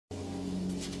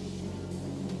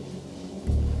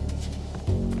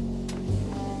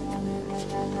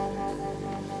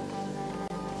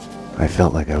I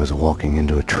felt like I was walking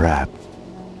into a trap.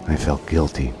 I felt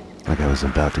guilty, like I was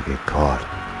about to get caught.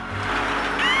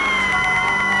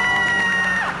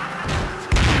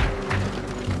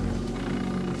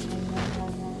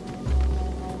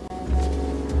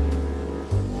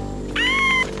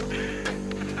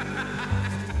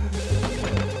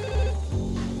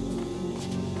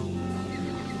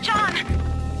 John!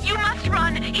 You must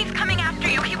run! He's coming after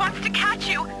you! He wants to catch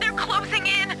you! They're closing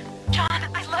in! John,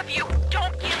 I love you!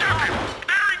 Don't give up!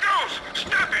 There he goes!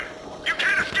 Stop it! You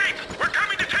can't escape! We're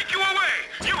coming to take you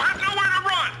away! You have nowhere to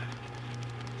run!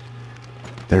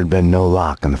 There had been no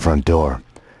lock on the front door.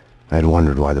 I had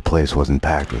wondered why the place wasn't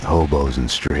packed with hobos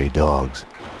and stray dogs.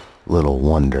 Little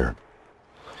wonder.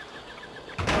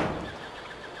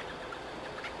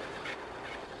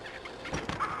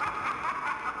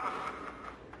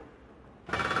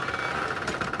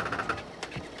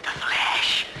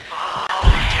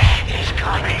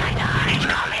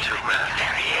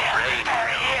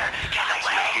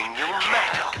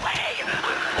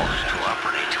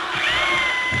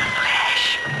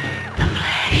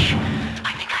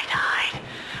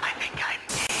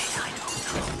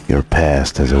 Your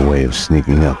past has a way of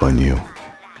sneaking up on you.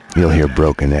 You'll hear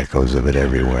broken echoes of it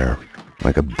everywhere,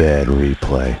 like a bad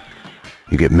replay.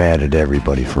 You get mad at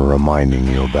everybody for reminding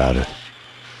you about it,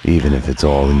 even if it's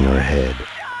all in your head.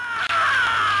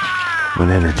 When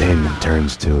entertainment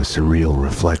turns to a surreal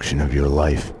reflection of your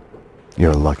life,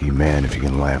 you're a lucky man if you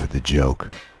can laugh at the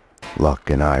joke. Luck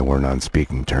and I weren't on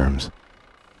speaking terms.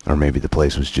 Or maybe the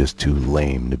place was just too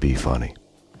lame to be funny.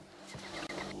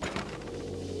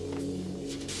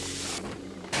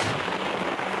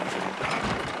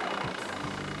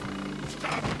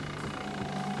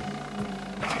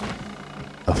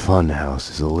 A fun house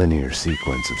is a linear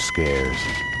sequence of scares.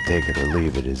 Take it or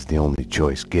leave it is the only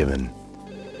choice given.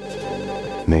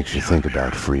 Makes you think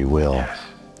about free will.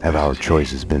 Have our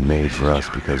choices been made for us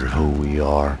because of who we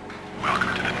are?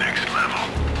 Welcome to the next level.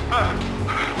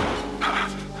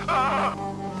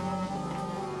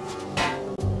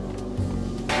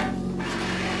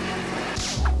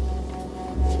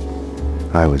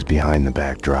 I was behind the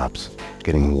backdrops,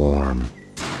 getting warm.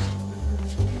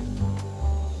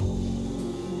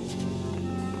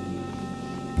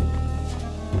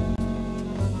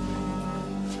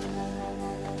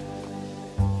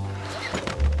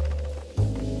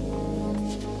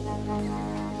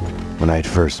 When I'd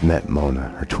first met Mona,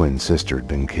 her twin sister had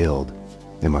been killed.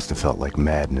 It must have felt like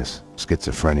madness,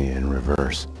 schizophrenia in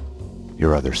reverse.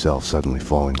 Your other self suddenly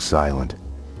falling silent.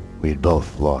 We had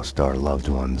both lost our loved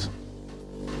ones.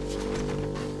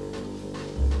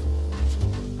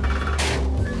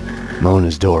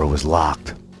 Mona's door was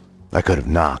locked. I could have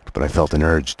knocked, but I felt an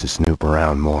urge to snoop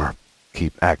around more,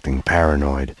 keep acting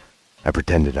paranoid. I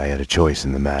pretended I had a choice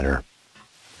in the matter.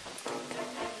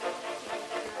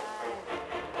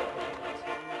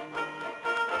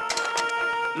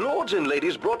 Lords and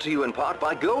ladies, brought to you in part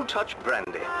by Gold Touch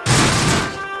Brandy.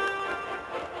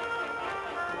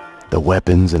 The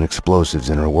weapons and explosives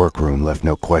in her workroom left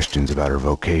no questions about her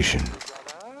vocation.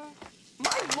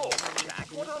 My lord, Jack,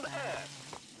 what on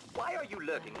earth? Why are you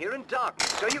lurking here in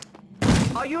darkness?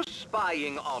 Are you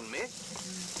spying on me?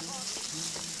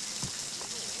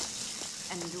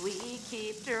 And we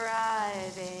keep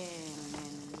driving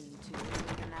into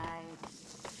the night.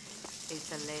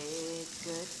 It's a late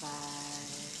goodbye.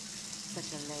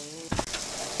 Such a late...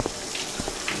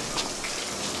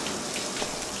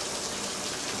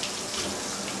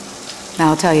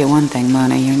 I'll tell you one thing,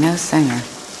 Mona, you're no singer.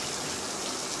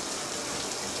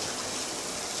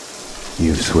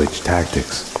 You've switched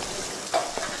tactics.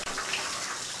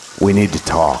 We need to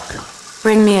talk.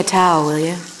 Bring me a towel, will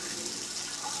you?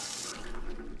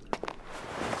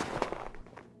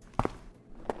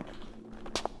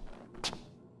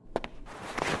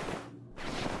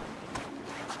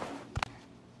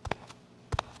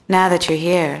 Now that you're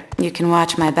here, you can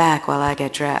watch my back while I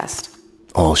get dressed.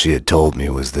 All she had told me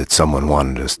was that someone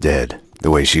wanted us dead. The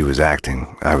way she was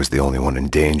acting, I was the only one in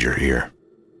danger here.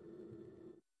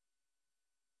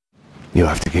 You'll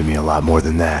have to give me a lot more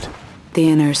than that. The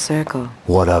inner circle.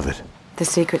 What of it? The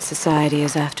secret society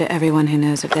is after everyone who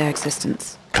knows of their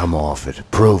existence. Come off it.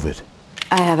 Prove it.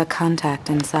 I have a contact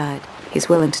inside. He's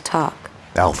willing to talk.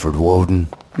 Alfred Woden?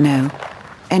 No.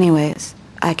 Anyways,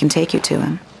 I can take you to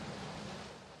him.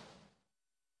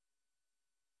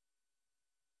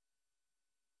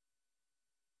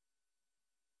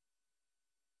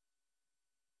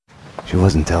 She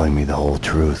wasn't telling me the whole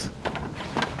truth.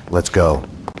 Let's go.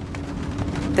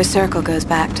 The circle goes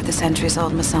back to the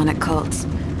centuries-old Masonic cults.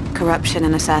 Corruption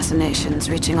and assassinations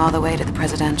reaching all the way to the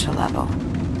presidential level.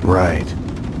 Right.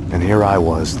 And here I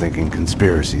was thinking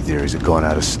conspiracy theories had gone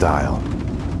out of style.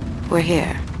 We're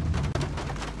here.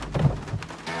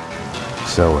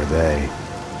 So are they.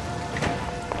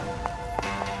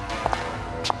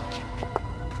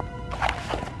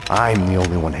 I'm the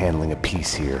only one handling a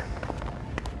piece here.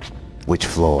 Which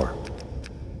floor?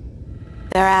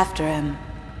 They're after him.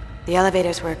 The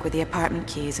elevators work with the apartment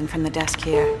keys and from the desk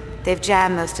here. They've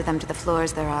jammed most of them to the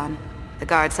floors they're on. The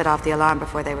guard set off the alarm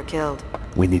before they were killed.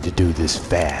 We need to do this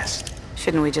fast.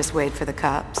 Shouldn't we just wait for the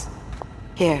cops?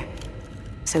 Here,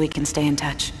 so we can stay in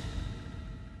touch.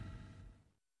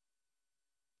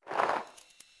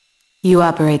 You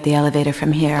operate the elevator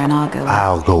from here and I'll go up.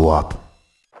 I'll go up.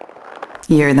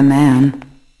 You're the man.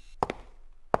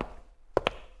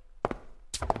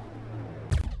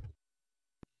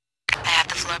 I have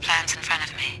the floor plans in front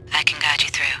of me. I can guide you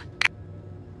through.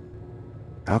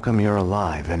 How come you're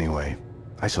alive, anyway?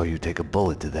 I saw you take a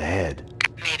bullet to the head.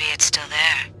 Maybe it's still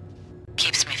there.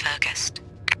 Keeps me focused.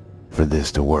 For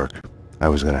this to work, I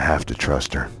was gonna have to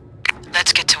trust her.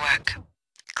 Let's get to work.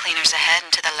 Cleaners ahead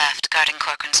and to the left, guarding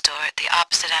Corcoran's door at the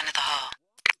opposite end of the hall.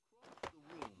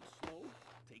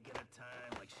 Taking her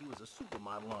time like she was a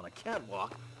supermodel on a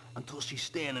catwalk until she's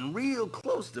standing real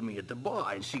close to me at the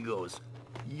bar and she goes,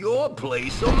 "Your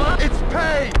place or mine?" It's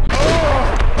Payne!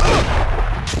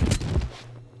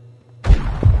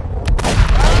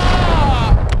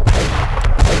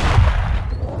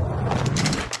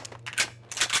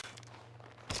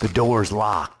 The door's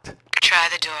locked. Try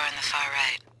the door on the far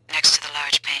right, next to the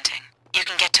large painting. You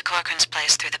can get to Corcoran's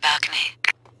place through the balcony.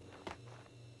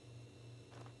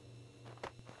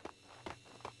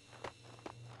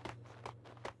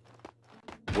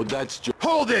 Well, that's just...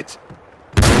 Hold it!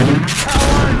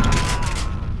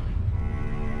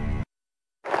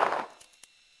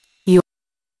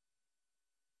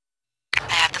 I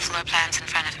have the floor plans in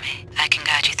front of me. I can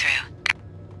guide you through.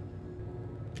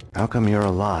 How come you're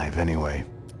alive, anyway?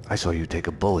 I saw you take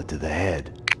a bullet to the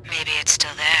head. Maybe it's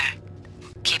still there.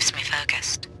 Keeps me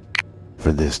focused.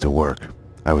 For this to work,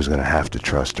 I was gonna have to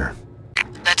trust her.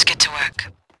 Let's get to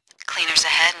work. Cleaners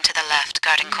ahead and to the left,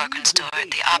 guarding Corcoran's door at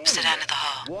the opposite end of the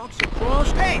hall. Walks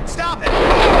across. Hey, stop it!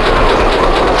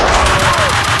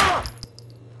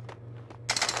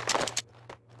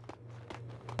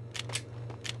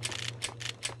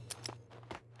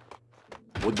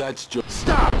 Well, that's just...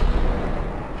 Stop!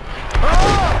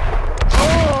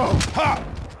 Oh, ha!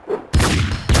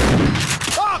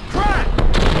 Oh, crap!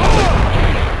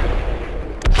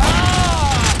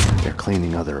 They're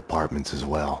cleaning other apartments as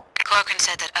well. Corcoran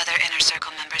said that other Inner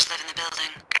Circle members live in the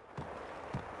building.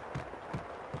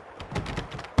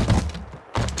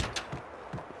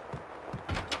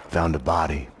 Found a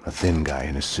body, a thin guy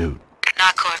in a suit.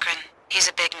 Not Corcoran. He's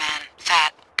a big man.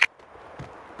 Fat.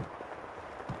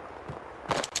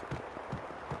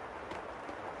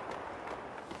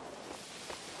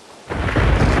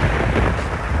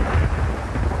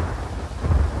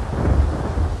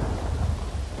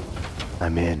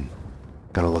 I'm in.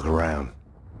 Gonna look around.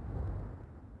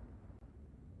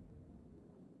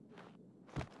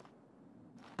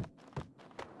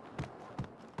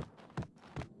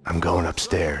 I'm going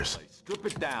upstairs. Strip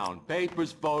it down.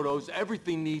 Papers, photos,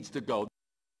 everything needs to go.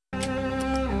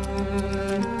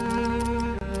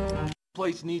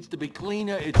 Place needs to be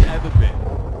cleaner it's ever been.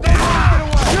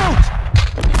 Shoot!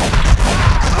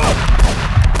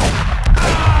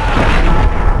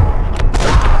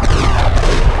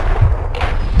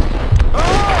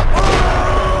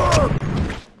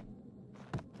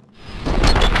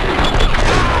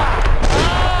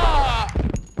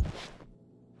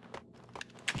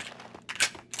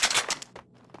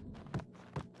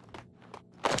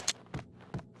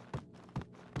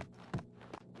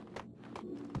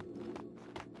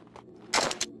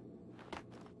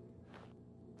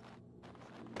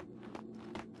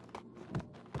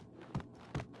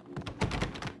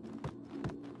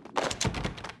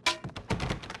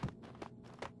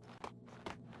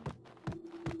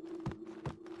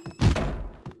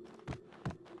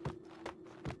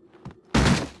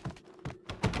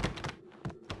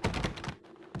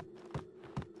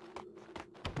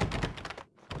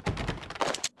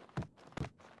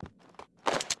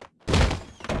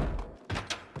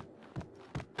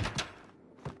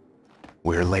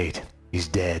 We're late. He's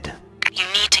dead. You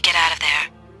need to get out of there.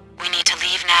 We need to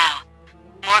leave now.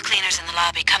 More cleaners in the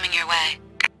lobby coming your way.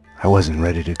 I wasn't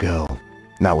ready to go.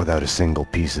 Not without a single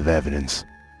piece of evidence.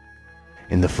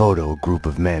 In the photo, a group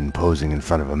of men posing in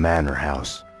front of a manor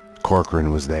house.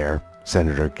 Corcoran was there.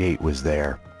 Senator Gate was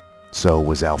there. So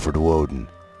was Alfred Woden.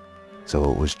 So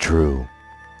it was true.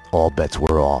 All bets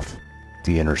were off.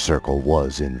 The Inner Circle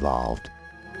was involved.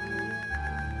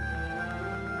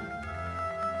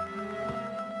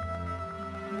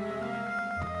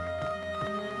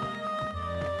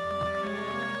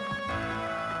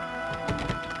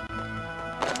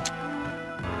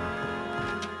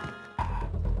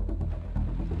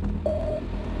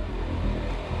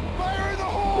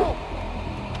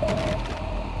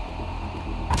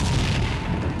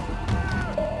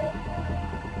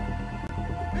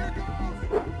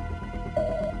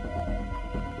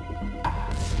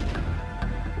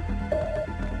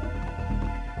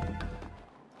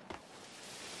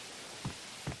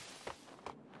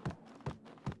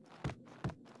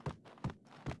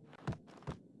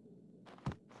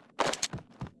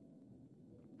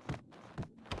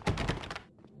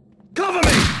 Cover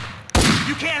me!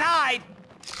 You can't hide!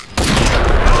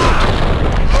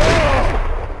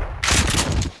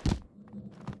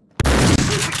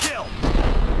 Who's the kill?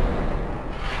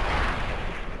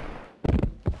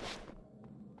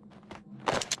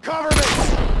 Cover me!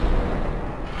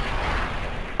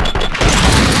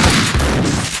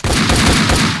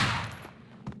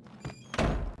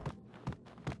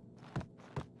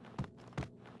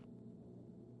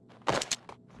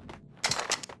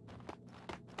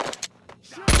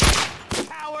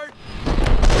 Howard!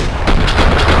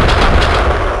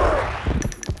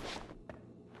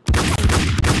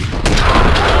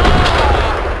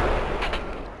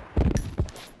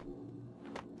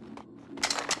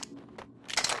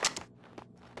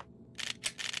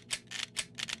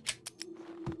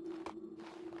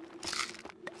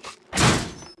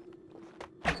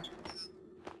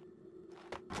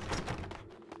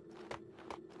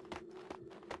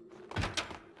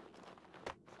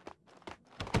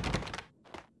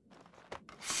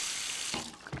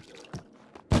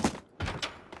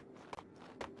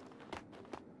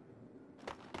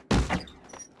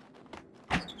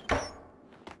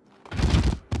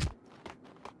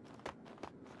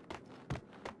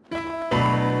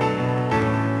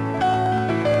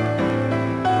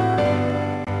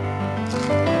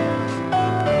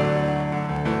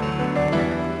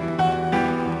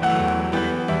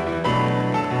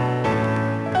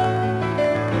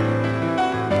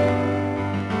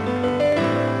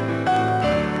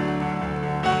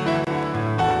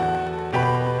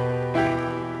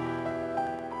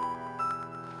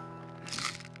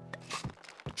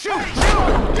 Shoot!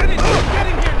 Get in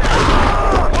here now!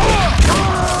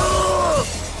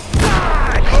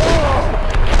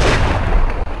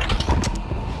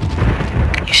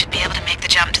 You should be able to make the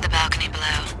jump to the balcony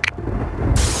below.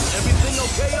 Everything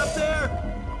okay up there?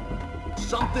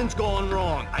 Something's going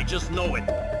wrong. I just know it.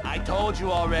 I told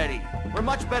you already. We're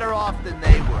much better off than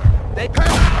they were. They...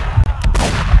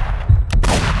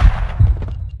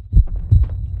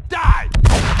 Die!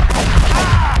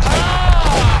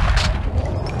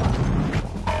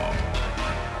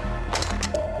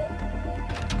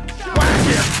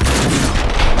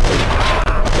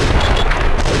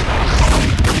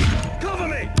 Cover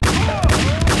me!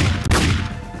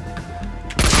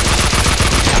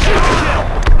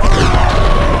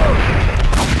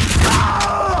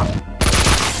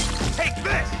 Take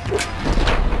this!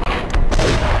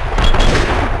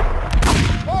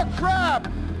 Oh, crap!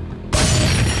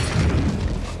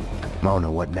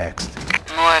 Mona, what next?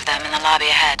 More of them in the lobby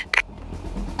ahead.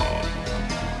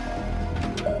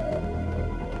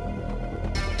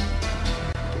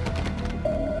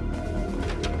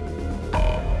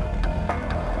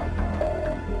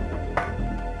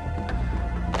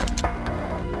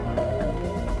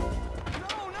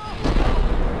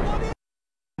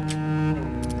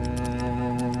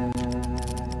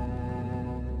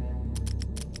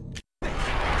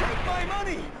 Take my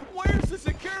money! Where's the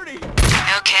security?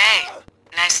 Okay.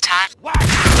 Nice time.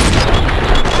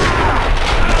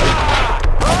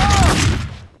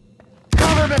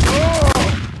 Cover me!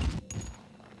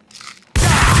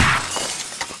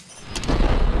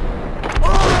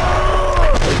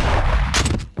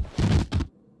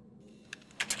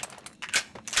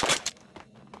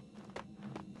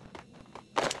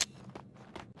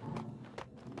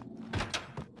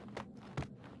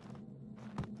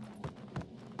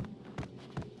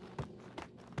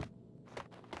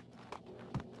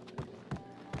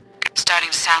 Starting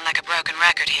to sound like a broken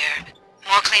record here.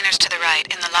 More cleaners to the right,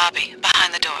 in the lobby,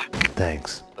 behind the door.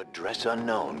 Thanks. Address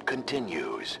unknown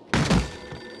continues.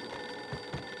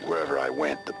 Wherever I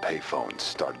went, the payphones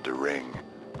started to ring.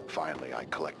 Finally, I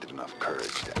collected enough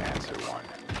courage to answer one.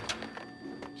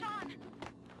 John!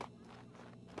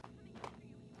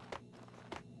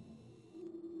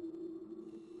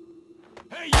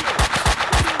 Hey, you!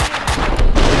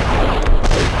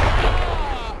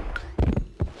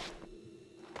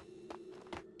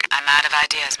 I'm out of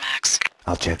ideas, Max.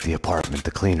 I'll check the apartment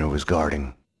the cleaner was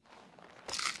guarding.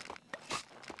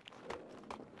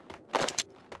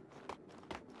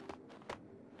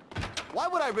 Why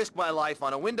would I risk my life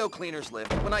on a window cleaner's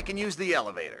lift when I can use the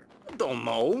elevator? Don't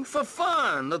know. For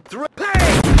fun. The thrill.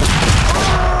 Hey!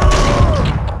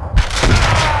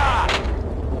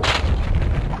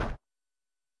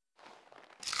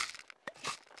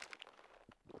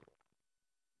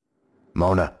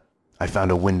 Mona, I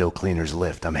found a window cleaner's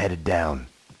lift. I'm headed down.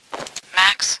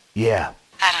 Max? Yeah.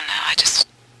 I don't know, I just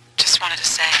wanted to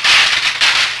say...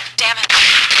 Damn it!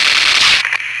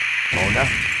 Mona?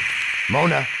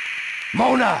 Mona?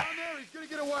 Mona! Down there, he's gonna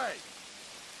get away!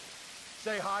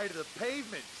 Say hi to the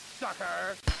pavement,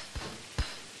 sucker!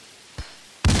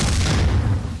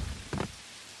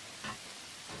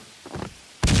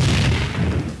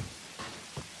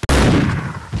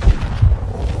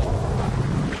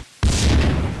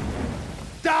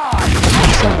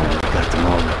 Got the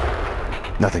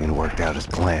Mona. Nothing had worked out as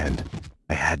planned.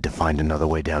 I had to find another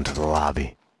way down to the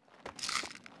lobby.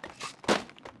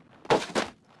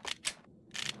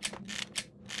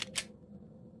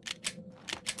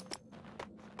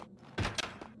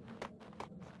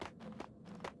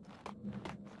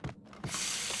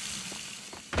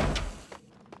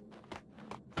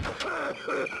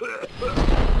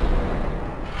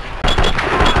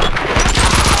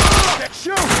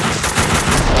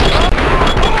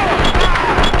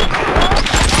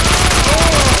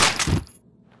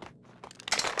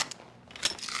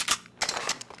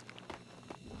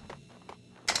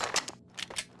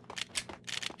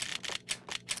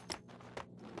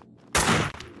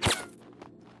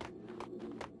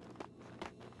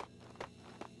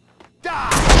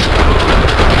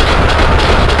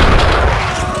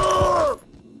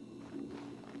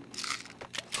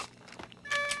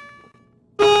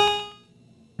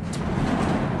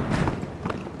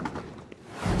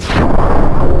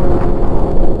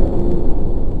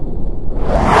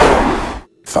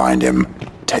 Find him,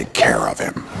 take care of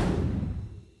him.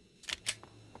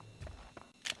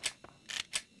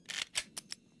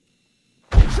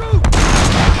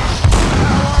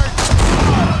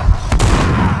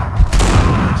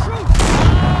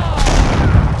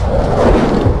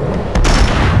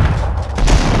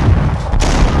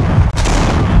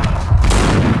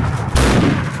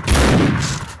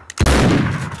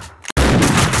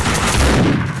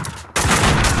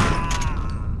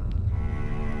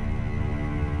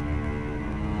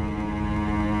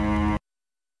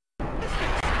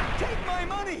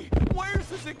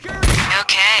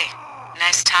 Okay.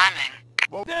 Nice timing.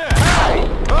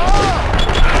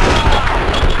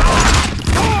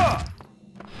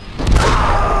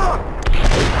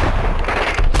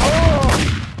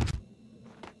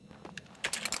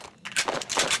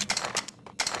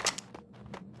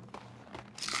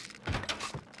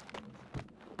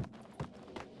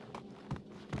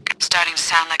 Starting to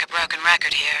sound like a broken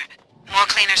record here. More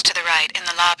cleaners to the right, in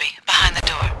the lobby, behind the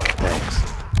door. Thanks.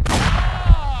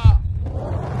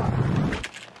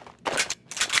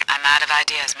 I'm out of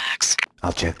ideas, Max.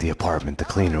 I'll check the apartment the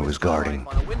cleaner was guarding.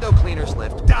 On a window cleaner's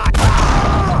lift.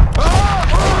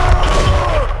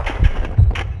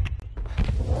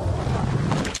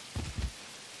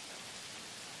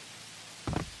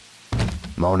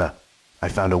 Mona, I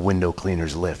found a window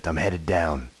cleaner's lift. I'm headed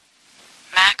down.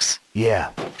 Max?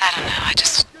 Yeah. I don't know, I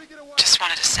just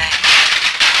wanted to say...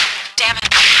 Damn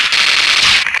it!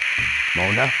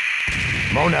 Mona?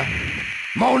 Mona?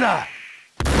 Mona!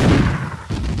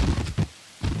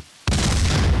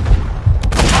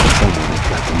 Something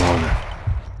got the Mona.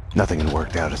 Nothing had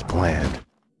worked out as planned.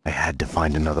 I had to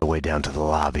find another way down to the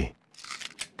lobby.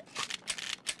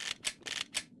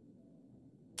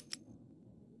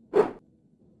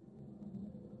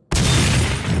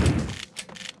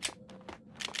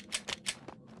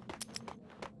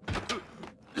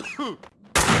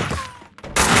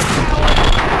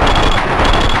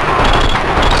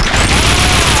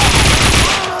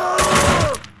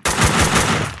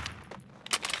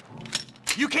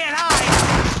 You can't hide!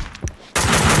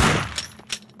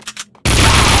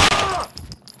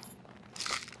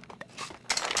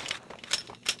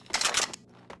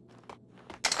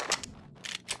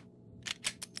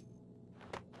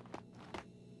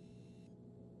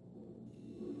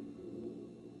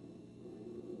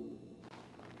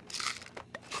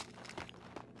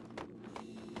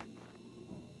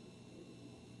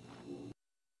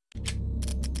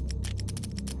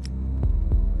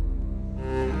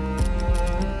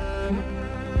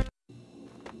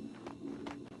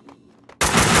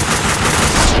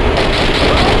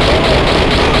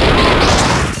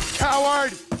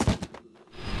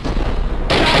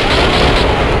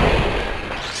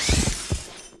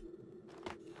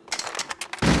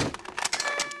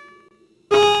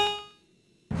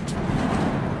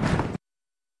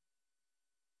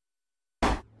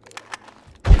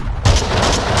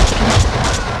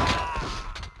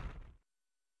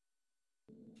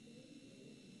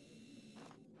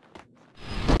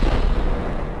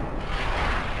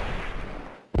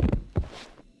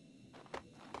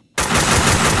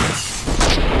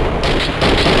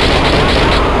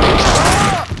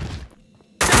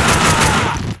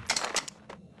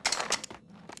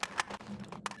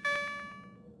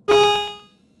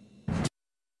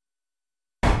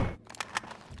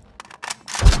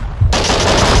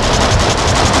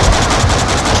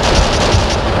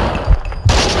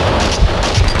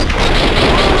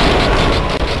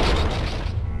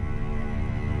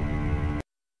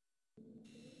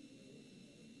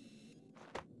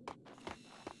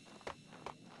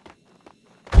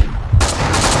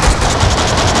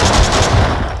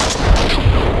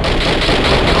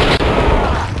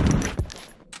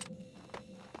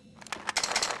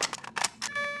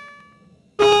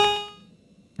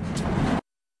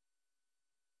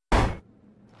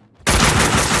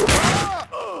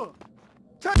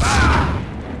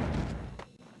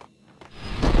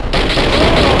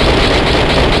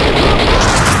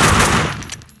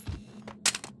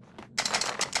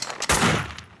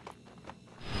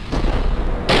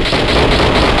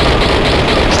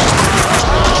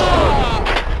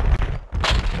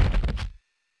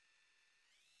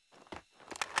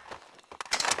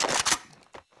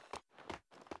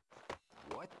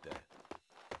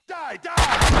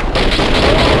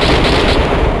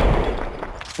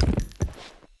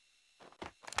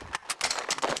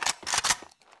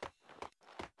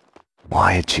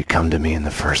 Why had she come to me in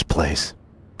the first place?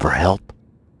 For help?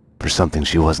 For something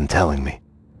she wasn't telling me?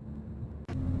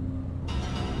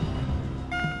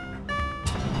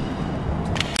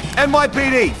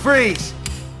 NYPD, freeze!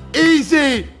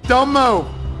 Easy! Don't move!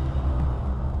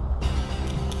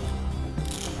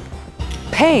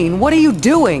 Payne, what are you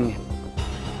doing?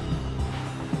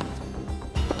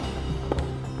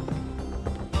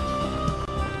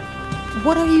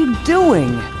 What are you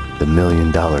doing? The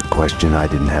million-dollar question I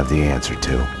didn't have the answer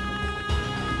to.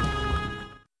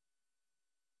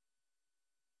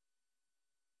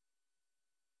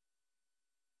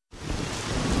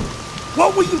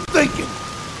 What were you thinking?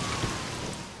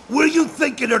 Were you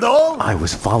thinking at all? I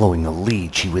was following a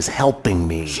lead. She was helping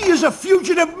me. She is a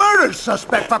fugitive murder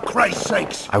suspect, for Christ's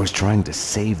sakes! I was trying to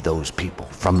save those people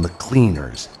from the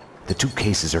cleaners. The two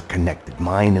cases are connected,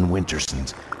 mine and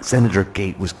Winterson's. Senator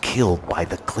Gate was killed by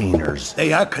the cleaners.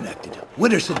 They are connected.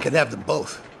 Winterson can have them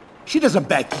both. She doesn't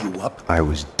back you up. I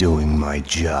was doing my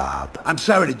job. I'm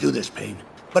sorry to do this, Payne,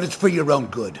 but it's for your own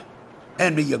good.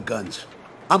 Hand me your guns.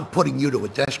 I'm putting you to a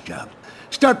desk job.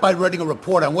 Start by writing a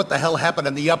report on what the hell happened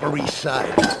on the Upper East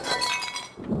Side.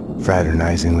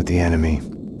 Fraternizing with the enemy,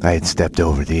 I had stepped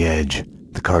over the edge.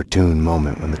 The cartoon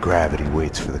moment when the gravity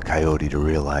waits for the coyote to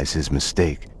realize his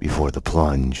mistake before the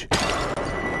plunge.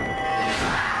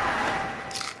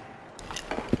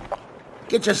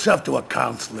 Get yourself to a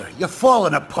counselor. You're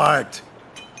falling apart.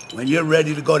 When you're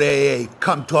ready to go to AA,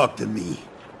 come talk to me.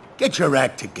 Get your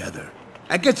act together.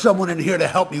 And get someone in here to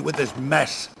help me with this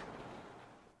mess.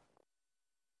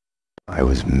 I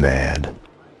was mad.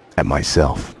 At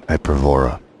myself, at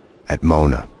Bravura, at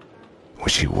Mona.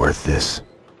 Was she worth this?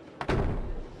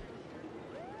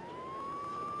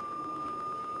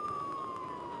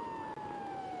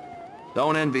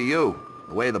 Don't envy you,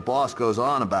 the way the boss goes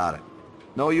on about it.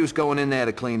 No use going in there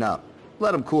to clean up.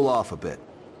 Let him cool off a bit.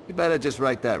 You better just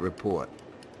write that report.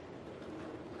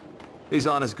 He's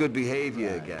on his good behavior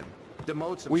again.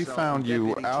 Demotes We himself found from you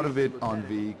deputy out chief of it to on lieutenant.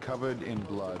 V, covered in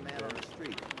blood. Man on the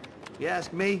street. You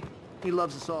ask me, he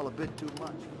loves us all a bit too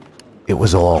much. It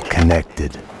was all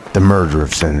connected. The murder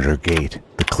of Senator Gate,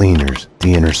 the cleaners,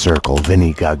 the inner circle,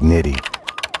 Vinnie Gognitti.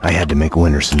 I had to make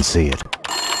Winterson see it.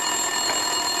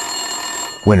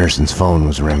 Winterson's phone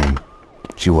was ringing.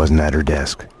 She wasn't at her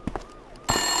desk.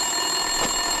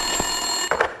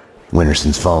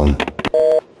 Winterson's phone.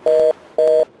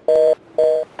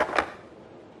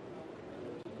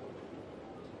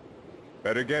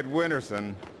 Better get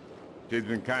Winterson. She's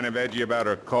been kind of edgy about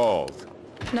her calls.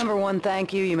 Number one,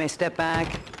 thank you. You may step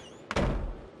back.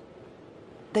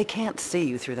 They can't see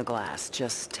you through the glass.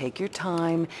 Just take your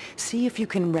time. See if you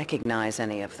can recognize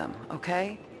any of them,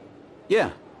 okay? Yeah,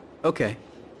 okay.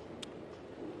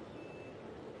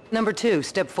 Number two,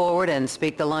 step forward and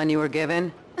speak the line you were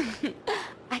given.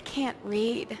 I can't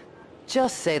read.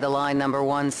 Just say the line number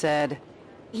one said.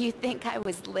 You think I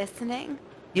was listening?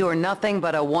 You are nothing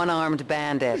but a one-armed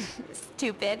bandit.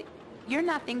 Stupid. You're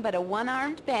nothing but a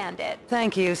one-armed bandit.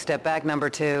 Thank you. Step back, number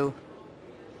two.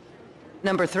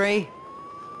 Number three.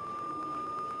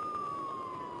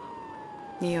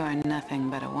 You are nothing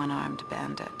but a one-armed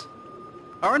bandit.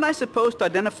 Aren't I supposed to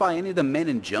identify any of the men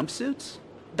in jumpsuits?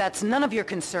 That's none of your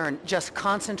concern. Just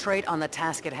concentrate on the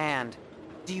task at hand.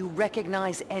 Do you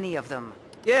recognize any of them?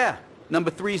 Yeah,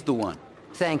 number three's the one.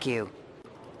 Thank you.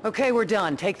 Okay, we're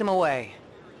done. Take them away.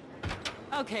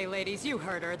 Okay, ladies, you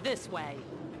heard her. This way.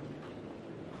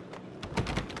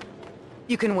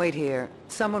 You can wait here.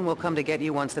 Someone will come to get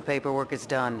you once the paperwork is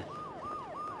done.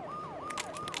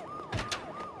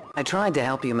 I tried to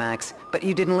help you, Max, but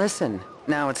you didn't listen.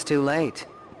 Now it's too late.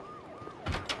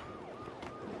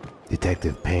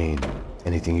 Detective Payne,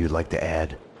 anything you'd like to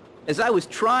add? As I was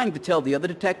trying to tell the other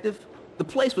detective, the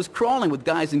place was crawling with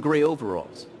guys in gray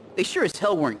overalls. They sure as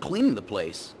hell weren't cleaning the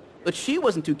place, but she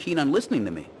wasn't too keen on listening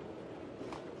to me.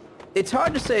 It's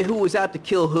hard to say who was out to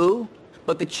kill who,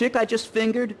 but the chick I just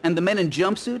fingered and the men in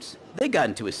jumpsuits, they got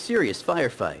into a serious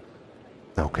firefight.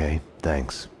 Okay,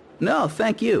 thanks. No,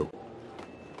 thank you.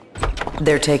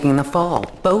 They're taking the fall,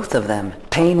 both of them.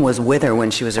 Payne was with her when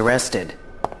she was arrested.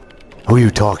 Who are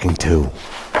you talking to?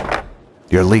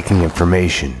 You're leaking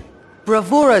information.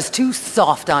 Bravura's too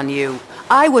soft on you.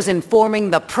 I was informing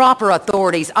the proper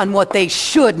authorities on what they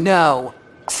should know.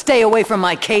 Stay away from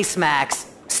my case,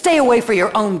 Max. Stay away for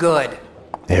your own good.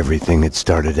 Everything had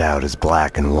started out as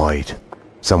black and white.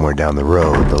 Somewhere down the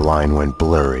road, the line went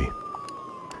blurry.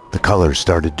 The colors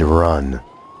started to run,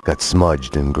 got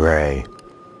smudged and gray.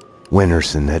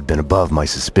 Winterson had been above my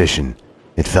suspicion.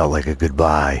 It felt like a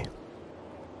goodbye.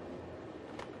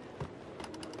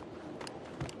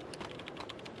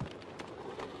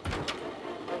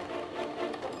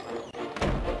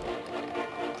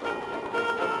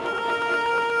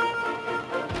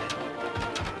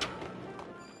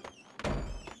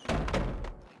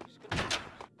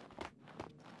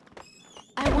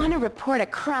 want to report a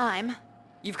crime.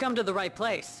 You've come to the right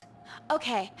place.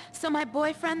 Okay, so my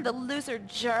boyfriend, the loser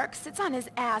jerk, sits on his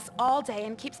ass all day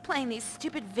and keeps playing these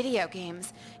stupid video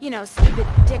games. You know, stupid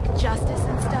dick justice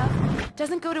and stuff.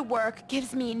 Doesn't go to work,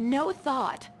 gives me no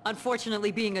thought.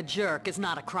 Unfortunately, being a jerk is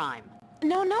not a crime.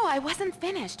 No, I wasn't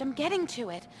finished. I'm getting to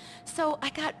it. So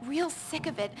I got real sick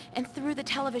of it and threw the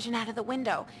television out of the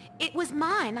window. It was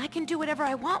mine. I can do whatever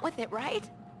I want with it, right?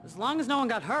 As long as no one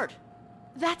got hurt.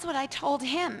 That's what I told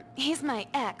him. He's my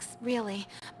ex, really.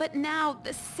 But now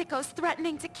the sicko's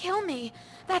threatening to kill me.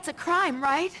 That's a crime,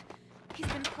 right? He's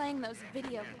been playing those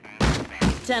video games.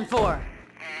 10-4.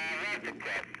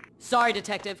 Sorry,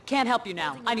 Detective. Can't help you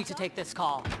now. I need to take this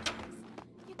call.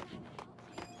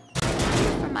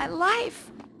 For my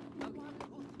life.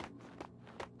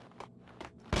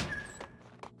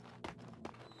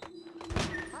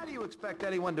 How do you expect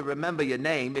anyone to remember your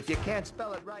name if you can't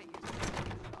spell it right?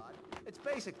 It's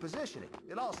basic positioning.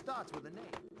 It all starts with a name.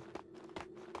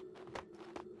 Like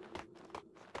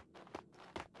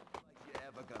you're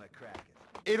ever gonna crack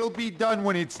it. It'll be done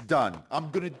when it's done. I'm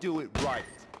gonna do it right.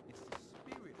 It's the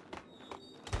spirit.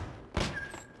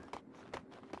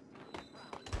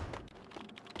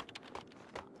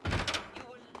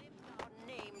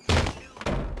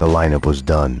 The lineup was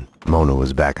done. Mona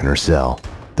was back in her cell.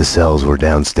 The cells were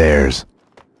downstairs.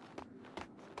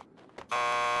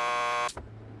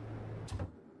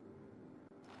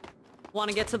 Want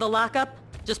to get to the lockup?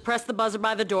 Just press the buzzer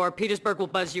by the door. Petersburg will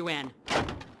buzz you in.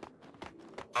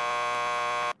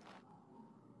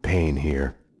 Payne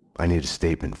here. I need a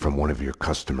statement from one of your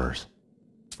customers.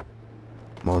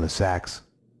 Mona Sax.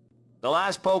 The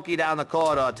last pokey down the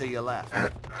corridor to your left.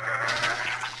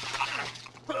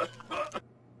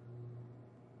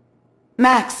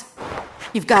 Max,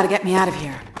 you've got to get me out of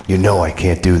here. You know I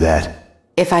can't do that.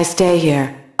 If I stay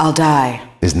here, I'll die.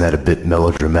 Isn't that a bit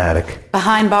melodramatic?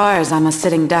 Behind bars, I'm a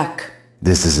sitting duck.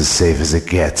 This is as safe as it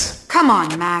gets. Come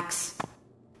on, Max.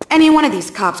 Any one of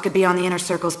these cops could be on the Inner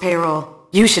Circle's payroll.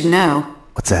 You should know.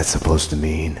 What's that supposed to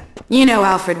mean? You know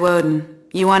Alfred Woden.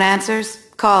 You want answers?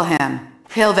 Call him.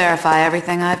 He'll verify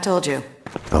everything I've told you.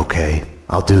 Okay,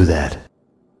 I'll do that.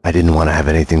 I didn't want to have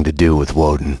anything to do with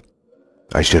Woden.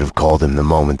 I should have called him the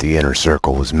moment the Inner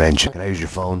Circle was mentioned. Can I use your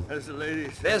phone?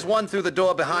 There's one through the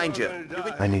door behind you.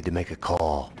 I need to make a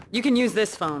call. You can use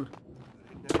this phone.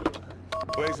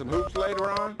 Play some hoops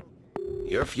later on?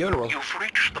 Your funeral. You've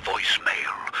reached the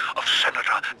voicemail of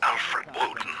Senator Alfred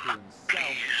Woden.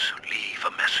 Please leave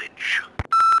a message.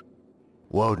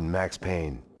 Woden, Max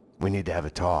Payne. We need to have a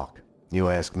talk. You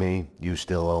ask me, you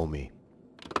still owe me.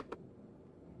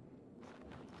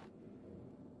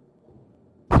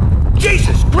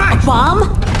 Jesus Christ! A bomb?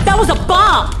 That was a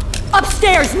bomb!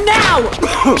 Upstairs, now!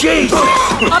 Jesus!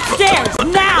 Upstairs,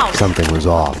 now! Something was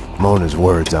off. Mona's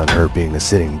words on her being a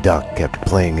sitting duck kept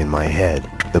playing in my head.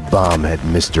 The bomb had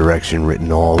misdirection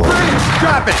written all over it.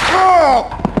 Drop it! Oh!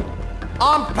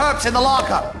 Armed perps in the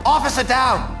lockup. Officer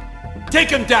down. Take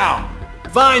him down!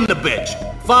 Find the bitch!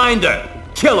 Find her!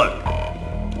 Kill her!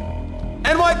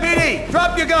 NYPD,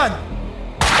 drop your gun!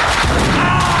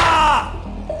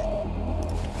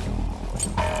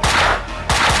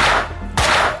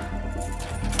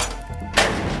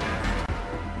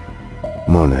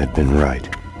 Mona had been right.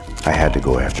 I had to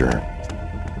go after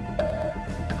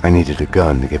her. I needed a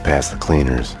gun to get past the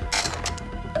cleaners.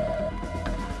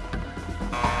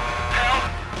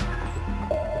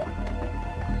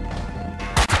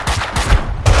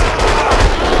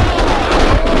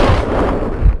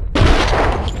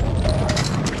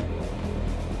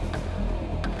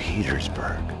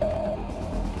 Petersburg.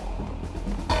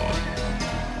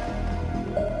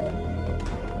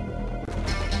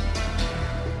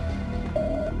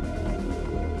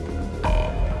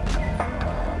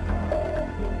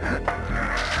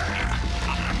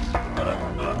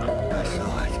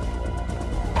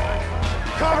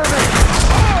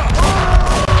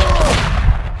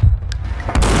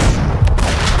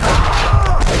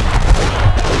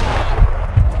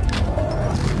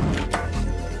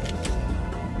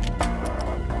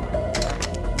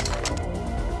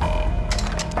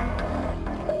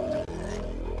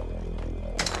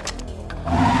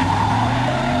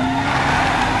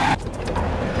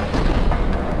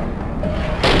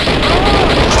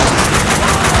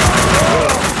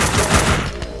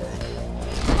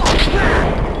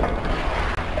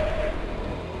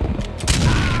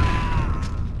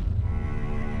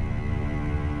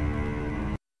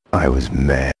 I was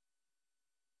mad.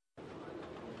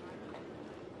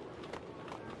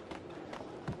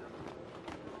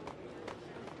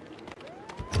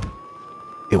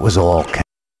 It was all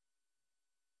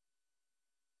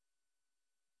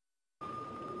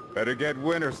Better get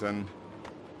Winterson.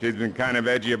 She's been kind of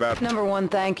edgy about... Number one,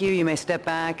 thank you. You may step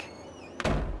back.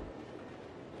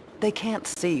 They can't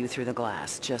see you through the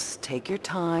glass. Just take your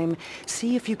time.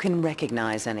 See if you can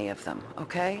recognize any of them,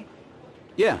 okay?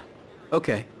 Yeah,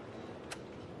 okay.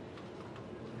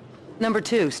 Number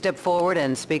two, step forward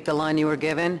and speak the line you were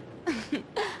given.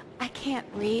 I can't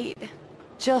read.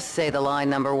 Just say the line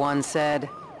number one said.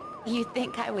 You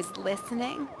think I was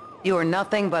listening? You are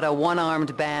nothing but a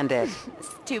one-armed bandit.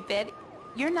 Stupid.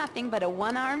 You're nothing but a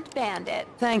one-armed bandit.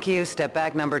 Thank you. Step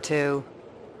back, number two.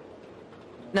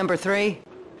 Number three.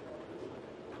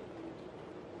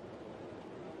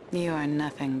 You are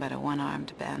nothing but a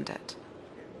one-armed bandit.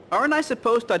 Aren't I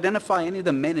supposed to identify any of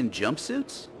the men in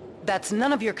jumpsuits? That's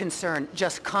none of your concern.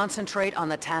 Just concentrate on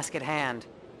the task at hand.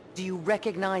 Do you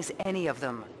recognize any of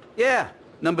them? Yeah,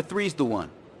 number three's the one.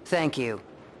 Thank you.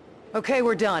 Okay,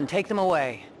 we're done. Take them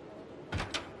away.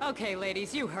 Okay,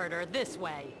 ladies, you heard her. This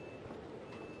way.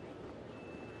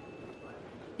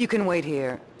 You can wait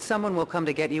here. Someone will come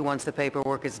to get you once the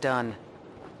paperwork is done.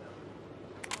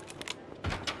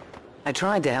 I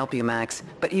tried to help you, Max,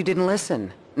 but you didn't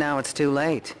listen. Now it's too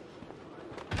late.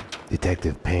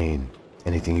 Detective Payne,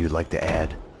 anything you'd like to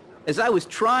add? As I was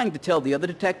trying to tell the other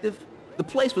detective, the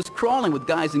place was crawling with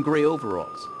guys in gray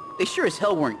overalls. They sure as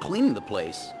hell weren't cleaning the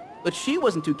place, but she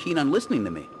wasn't too keen on listening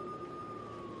to me.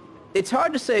 It's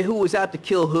hard to say who was out to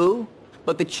kill who,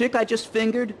 but the chick I just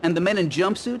fingered and the men in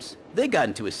jumpsuits, they got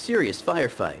into a serious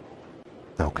firefight.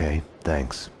 Okay,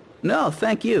 thanks. No,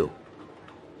 thank you.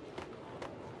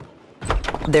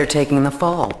 They're taking the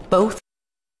fall, both.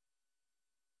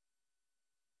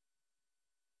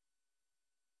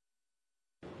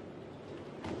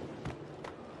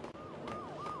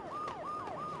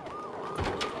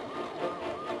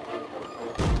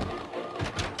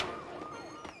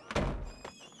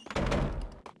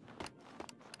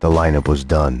 The lineup was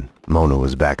done. Mona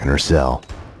was back in her cell.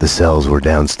 The cells were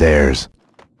downstairs.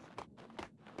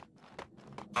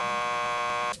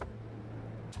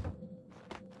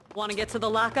 Want to get to the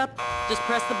lockup? Just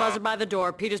press the buzzer by the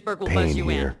door. Petersburg will buzz Payne you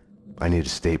here. in. I need a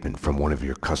statement from one of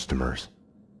your customers.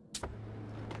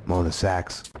 Mona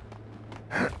Sax.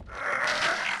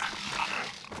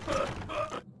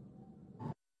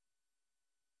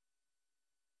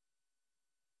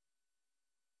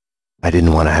 I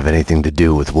didn't want to have anything to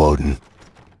do with Woden.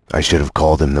 I should have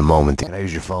called him the moment. Can I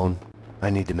use your phone? I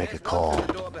need to make a call.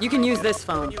 You can use this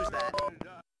phone.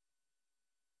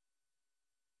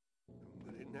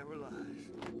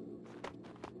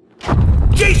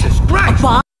 Jesus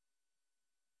Christ!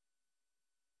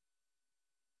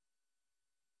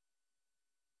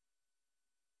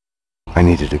 I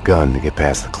needed a gun to get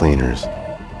past the cleaners.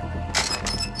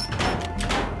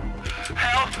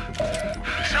 Help!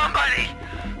 Somebody!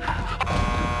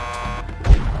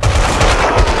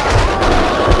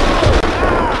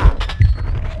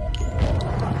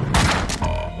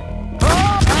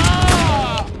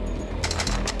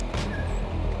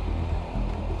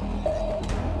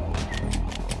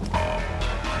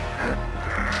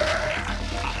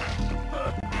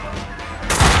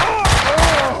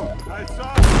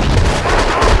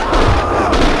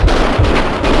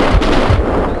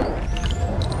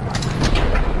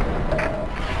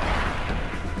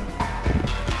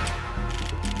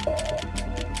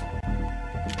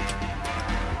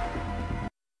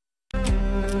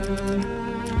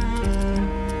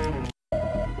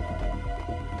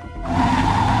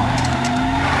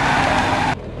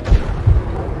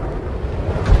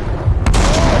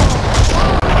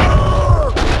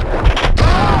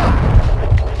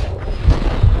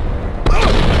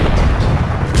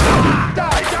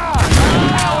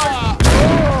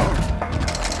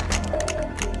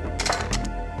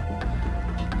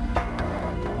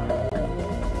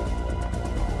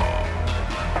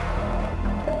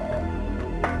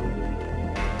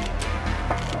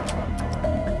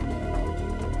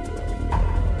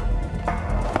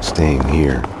 Staying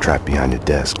here, trapped behind a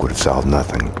desk, would have solved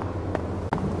nothing.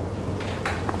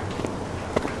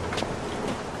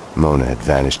 Mona had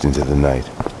vanished into the night.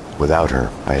 Without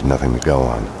her, I had nothing to go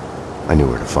on. I knew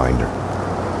where to find her.